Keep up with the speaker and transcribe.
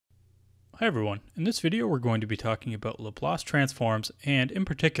Hi everyone, in this video we're going to be talking about Laplace transforms and, in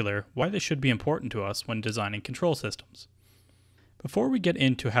particular, why they should be important to us when designing control systems. Before we get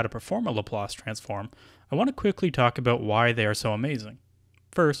into how to perform a Laplace transform, I want to quickly talk about why they are so amazing.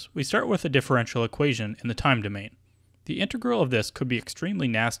 First, we start with a differential equation in the time domain. The integral of this could be extremely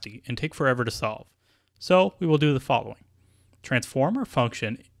nasty and take forever to solve, so we will do the following. Transform our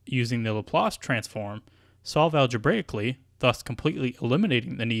function using the Laplace transform, solve algebraically, thus completely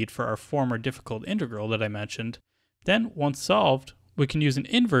eliminating the need for our former difficult integral that I mentioned. Then, once solved, we can use an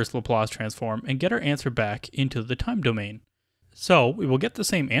inverse Laplace transform and get our answer back into the time domain. So, we will get the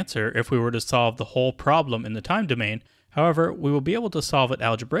same answer if we were to solve the whole problem in the time domain. However, we will be able to solve it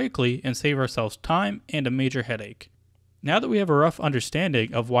algebraically and save ourselves time and a major headache. Now that we have a rough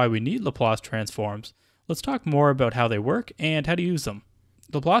understanding of why we need Laplace transforms, let's talk more about how they work and how to use them.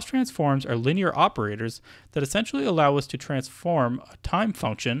 Laplace transforms are linear operators that essentially allow us to transform a time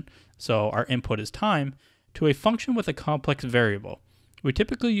function, so our input is time, to a function with a complex variable. We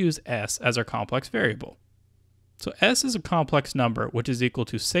typically use s as our complex variable. So s is a complex number which is equal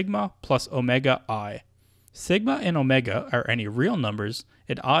to sigma plus omega I. Sigma and omega are any real numbers,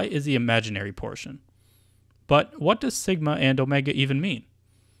 and I is the imaginary portion. But what does sigma and omega even mean?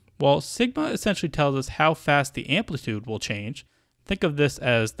 Well, sigma essentially tells us how fast the amplitude will change. Think of this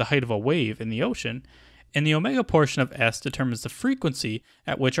as the height of a wave in the ocean, and the omega portion of s determines the frequency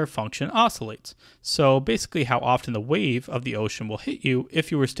at which our function oscillates. So basically how often the wave of the ocean will hit you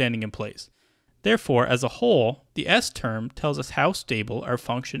if you were standing in place. Therefore, as a whole, the s term tells us how stable our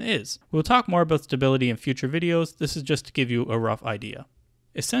function is. We'll talk more about stability in future videos. This is just to give you a rough idea.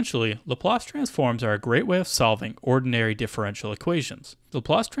 Essentially, Laplace transforms are a great way of solving ordinary differential equations.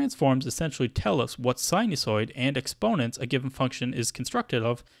 Laplace transforms essentially tell us what sinusoid and exponents a given function is constructed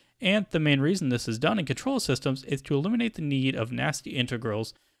of, and the main reason this is done in control systems is to eliminate the need of nasty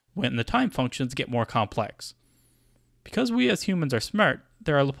integrals when the time functions get more complex. Because we as humans are smart,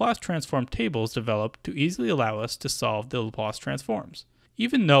 there are Laplace transform tables developed to easily allow us to solve the Laplace transforms.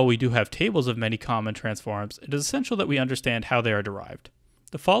 Even though we do have tables of many common transforms, it is essential that we understand how they are derived.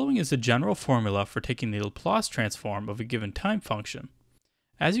 The following is the general formula for taking the Laplace transform of a given time function.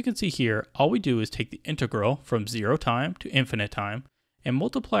 As you can see here, all we do is take the integral from 0 time to infinite time and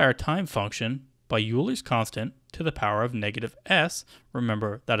multiply our time function by Euler's constant to the power of negative s,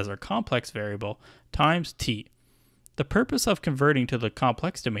 remember that is our complex variable, times t. The purpose of converting to the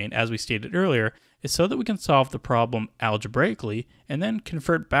complex domain, as we stated earlier, is so that we can solve the problem algebraically and then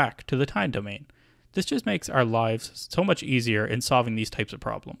convert back to the time domain. This just makes our lives so much easier in solving these types of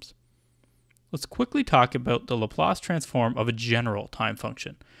problems. Let's quickly talk about the Laplace transform of a general time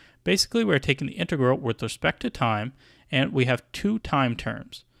function. Basically, we're taking the integral with respect to time, and we have two time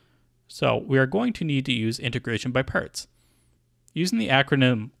terms. So we are going to need to use integration by parts. Using the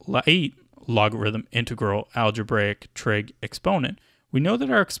acronym LAIT, logarithm, integral, algebraic, trig, exponent, we know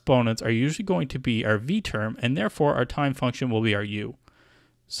that our exponents are usually going to be our v term, and therefore our time function will be our u.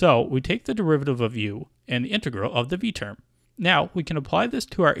 So we take the derivative of u and the integral of the v term. Now we can apply this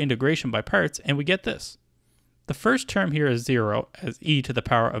to our integration by parts and we get this. The first term here is 0 as e to the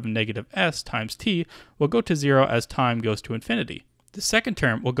power of negative s times t will go to 0 as time goes to infinity. The second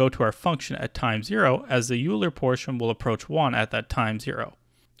term will go to our function at time 0 as the Euler portion will approach 1 at that time 0.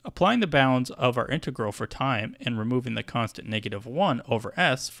 Applying the bounds of our integral for time and removing the constant negative 1 over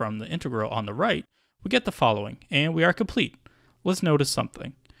s from the integral on the right, we get the following, and we are complete. Let's notice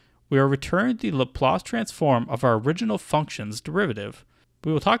something. We are returned the Laplace transform of our original function's derivative.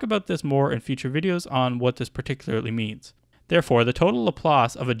 We will talk about this more in future videos on what this particularly means. Therefore, the total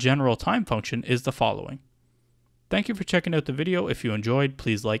Laplace of a general time function is the following. Thank you for checking out the video. If you enjoyed,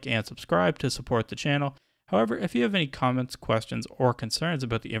 please like and subscribe to support the channel. However, if you have any comments, questions, or concerns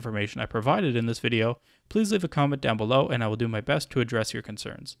about the information I provided in this video, please leave a comment down below and I will do my best to address your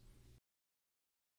concerns.